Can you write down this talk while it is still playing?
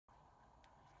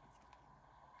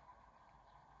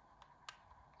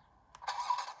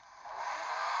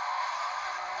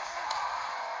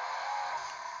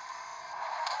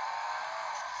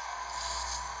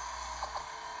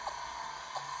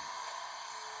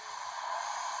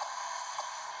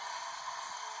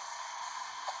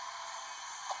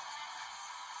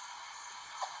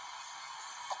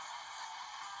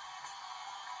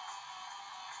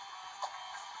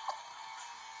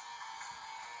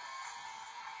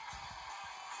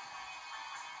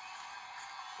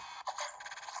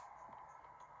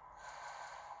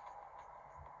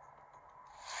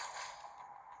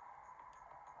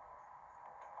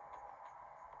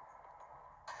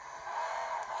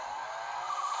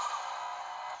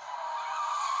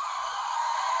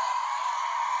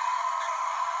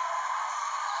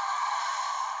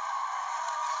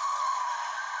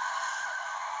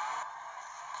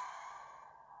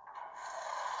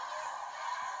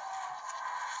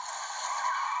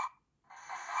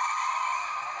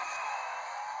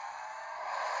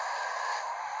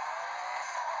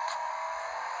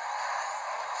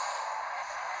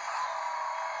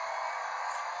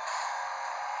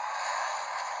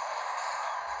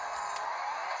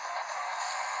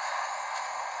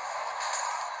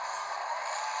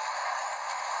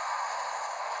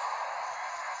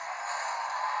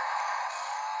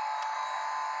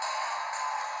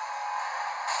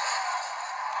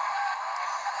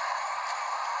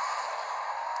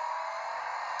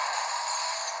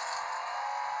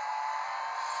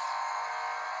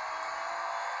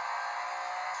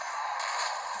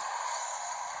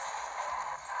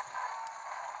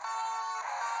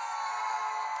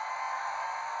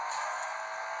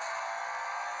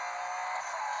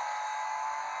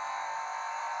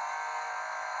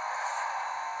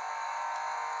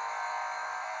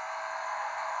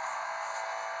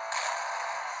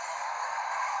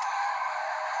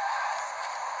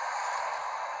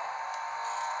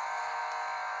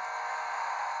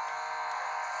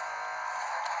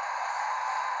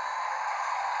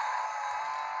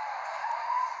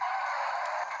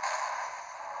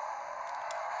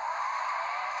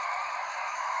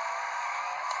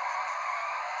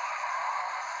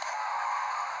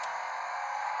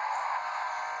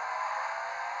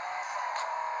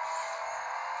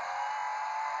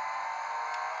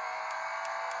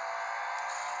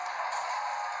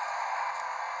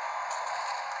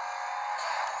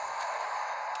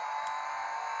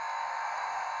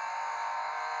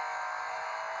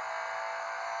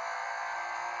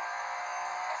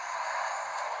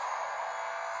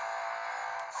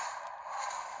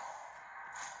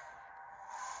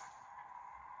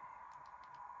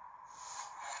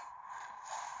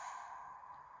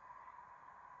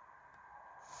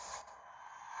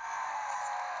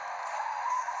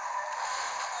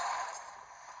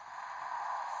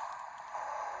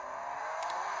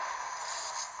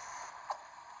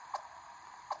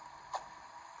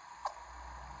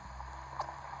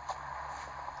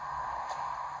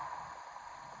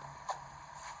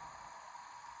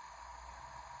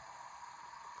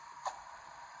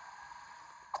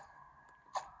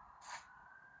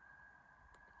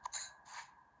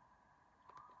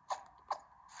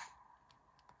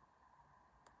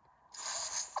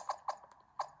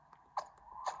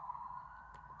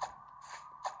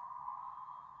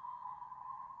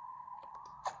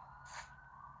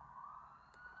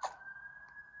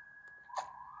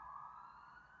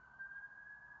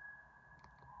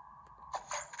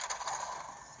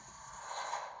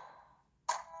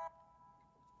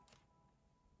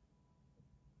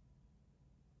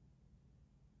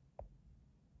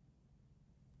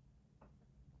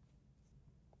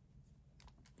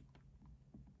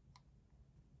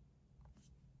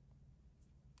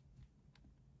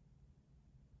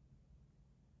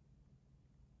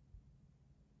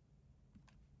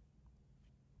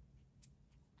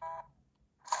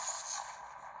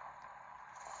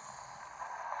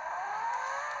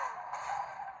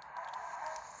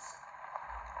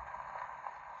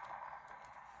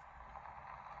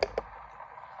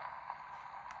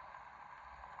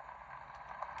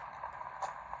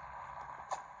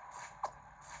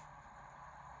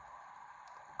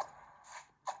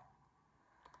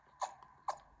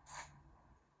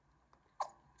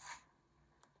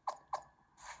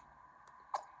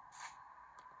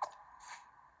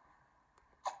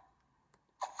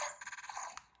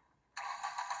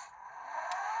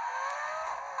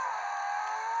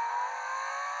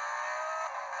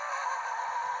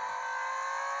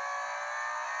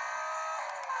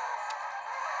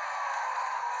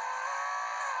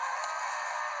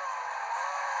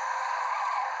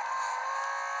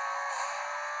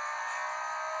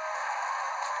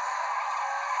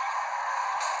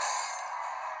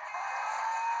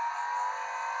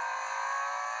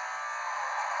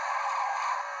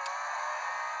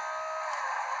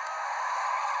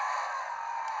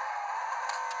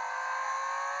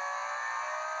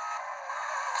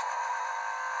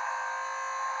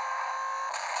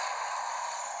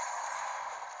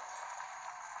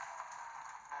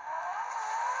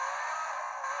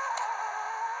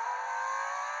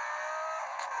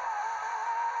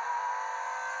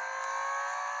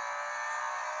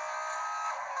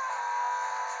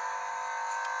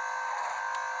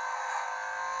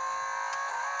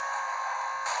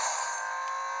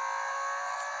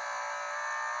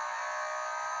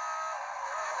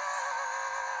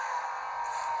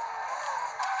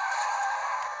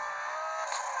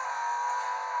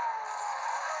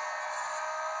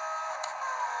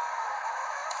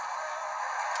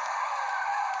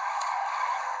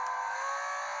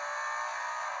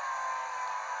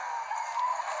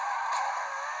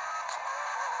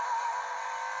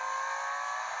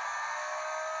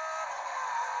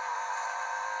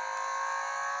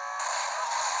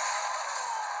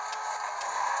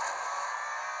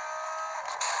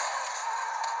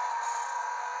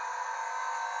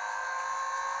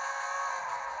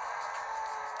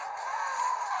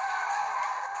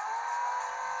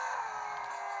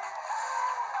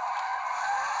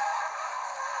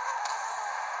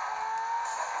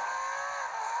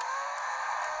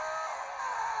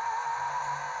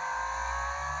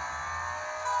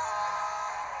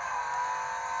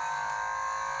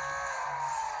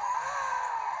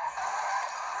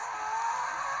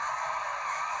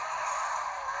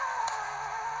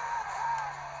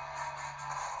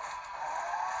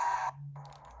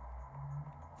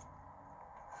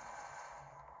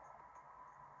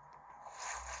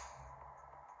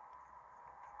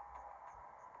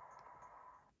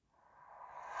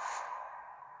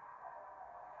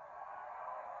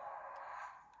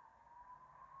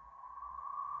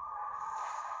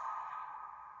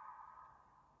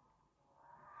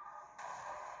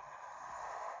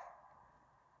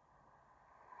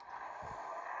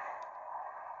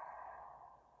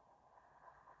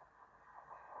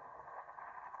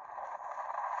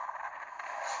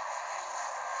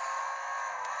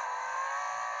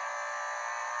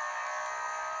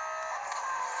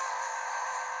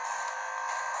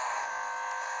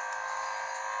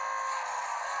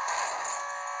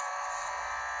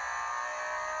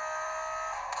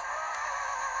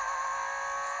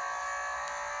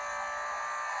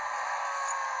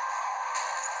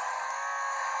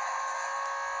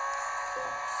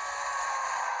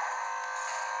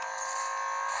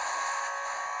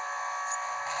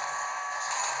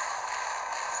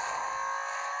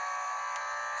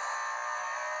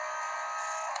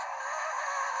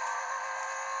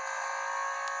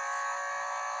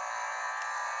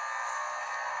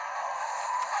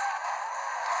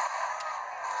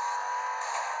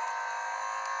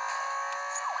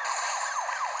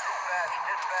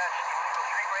Dispatch, illegal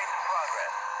street race in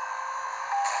progress.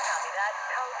 Copy that.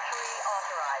 Code 3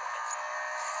 authorized.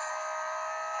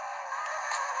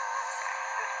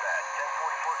 Dispatch,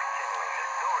 1044 continuing.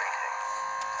 There's no racing.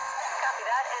 Copy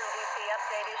that. MDC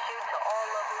update issued to all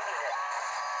local units.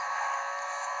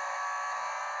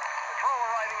 Patrol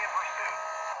arriving in pursuit.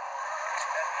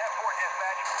 That's 10-4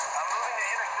 dispatch. I'm moving to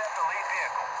intercept the lead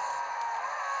vehicle.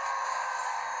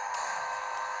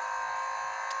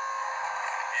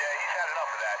 Yeah, he's had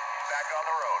enough of that. He's back on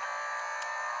the road.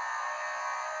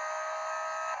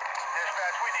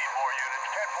 Dispatch, we need more units.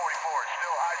 1044 is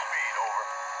still high speed, over.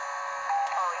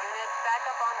 All units back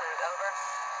up en route, over.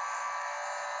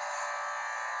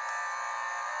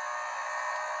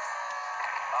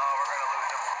 Oh, we're gonna lose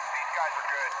them. These guys are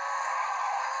good.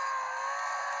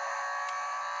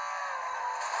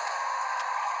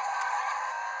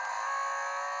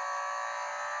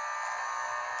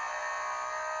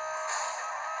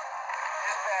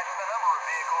 Dispatch, the number of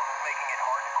vehicles is making it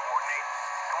hard to coordinate.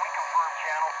 Can we confirm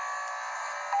channel?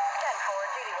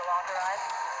 10-4, duty will authorize.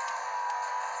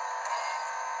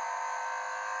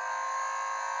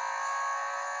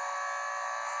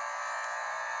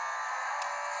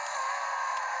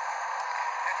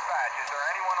 Dispatch, is there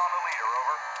anyone on the leader,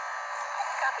 over?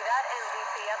 Copy that.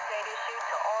 MDC update issued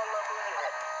to all local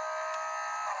units.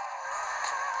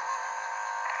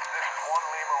 This is 1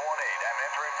 Lima 1-8. I'm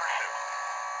entering pursuit.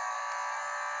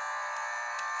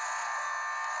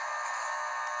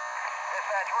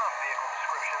 Dispatch, run vehicle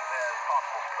descriptions as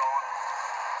possible stolen.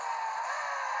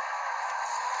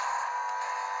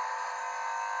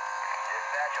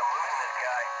 Dispatch, I'm losing this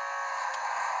guy.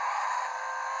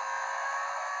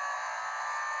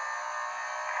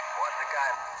 What's the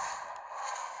guy?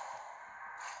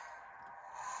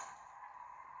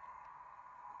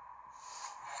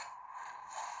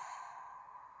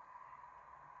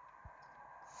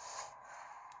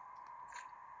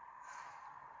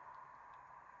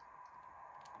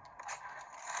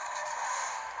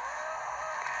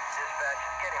 Dispatch,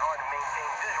 it's getting hard to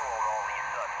maintain visual on all these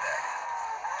suspects.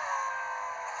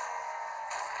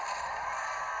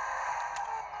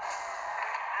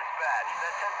 Dispatch,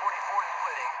 that 1044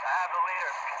 splitting. I have the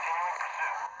leader. Continuing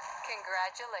pursuit.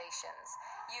 Congratulations.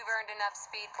 You've earned enough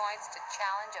speed points to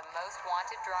challenge a most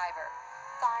wanted driver.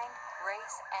 Find,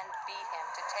 race, and beat him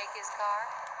to take his car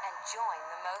and join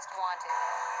the most wanted.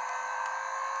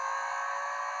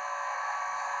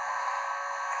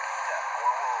 10-4,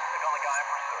 we'll stick on the guy I'm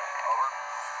pursuing. Over.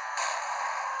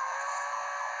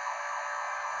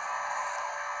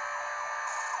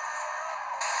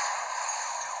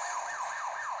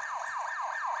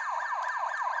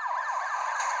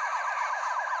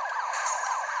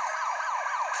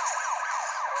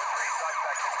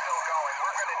 Suspect is still going.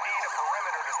 We're going to need a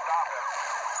perimeter to stop him.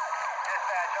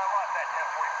 Dispatch, I lost that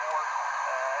 1044.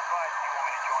 Advise if you want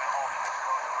me to join alternate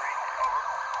code 3. Over.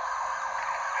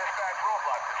 Dispatch,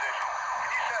 roadblock position. Can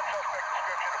you send suspect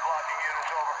description of blocking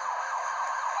units, over?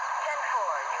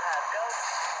 10-4, you have go.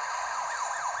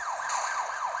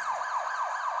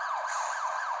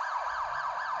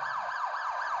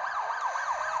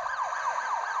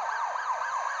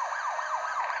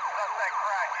 Suspect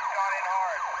cracked. He's gone in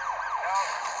hard. No.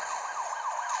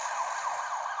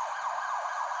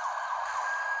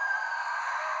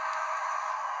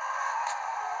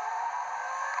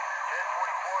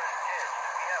 1044 is ditched.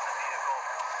 We have the vehicle.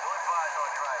 We'll advise on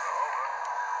driver. Over.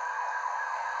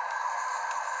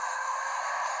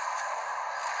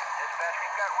 Dispatch,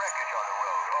 we've got wreckage on the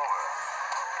road. Over.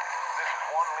 This is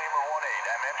 1 Lima 1-8.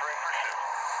 I'm entering pursuit.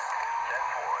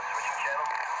 10-4, switching channel.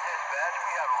 Dispatch,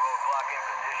 we have a roadblock in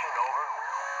position. Over.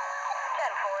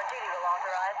 10-4, duty will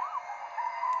authorize.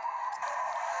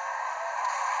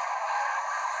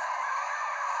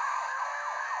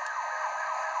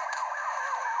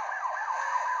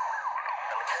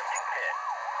 I'm attempting pit.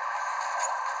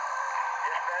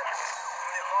 Dispatch,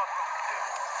 unit lost from pursuit.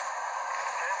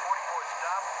 1044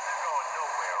 stop. They're going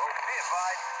nowhere. Oh, be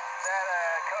advised that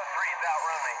code 3 is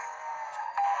outrunning.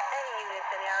 Any units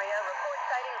in area report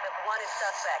sightings of wanted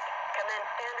suspect. Commence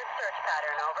standard search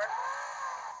pattern, over.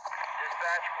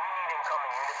 Dispatch, we need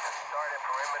incoming units to start at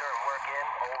perimeter and work in.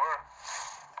 Over.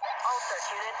 All search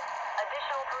units.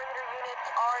 Additional perimeter units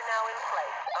are now in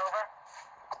place, over.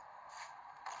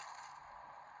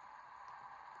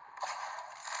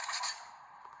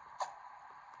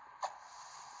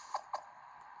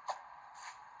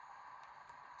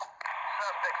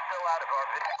 Suspect still out of our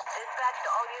vision. Dispatch to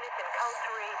all units in code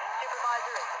 3.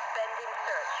 Supervisor is suspending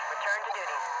search. Return to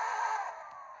duty.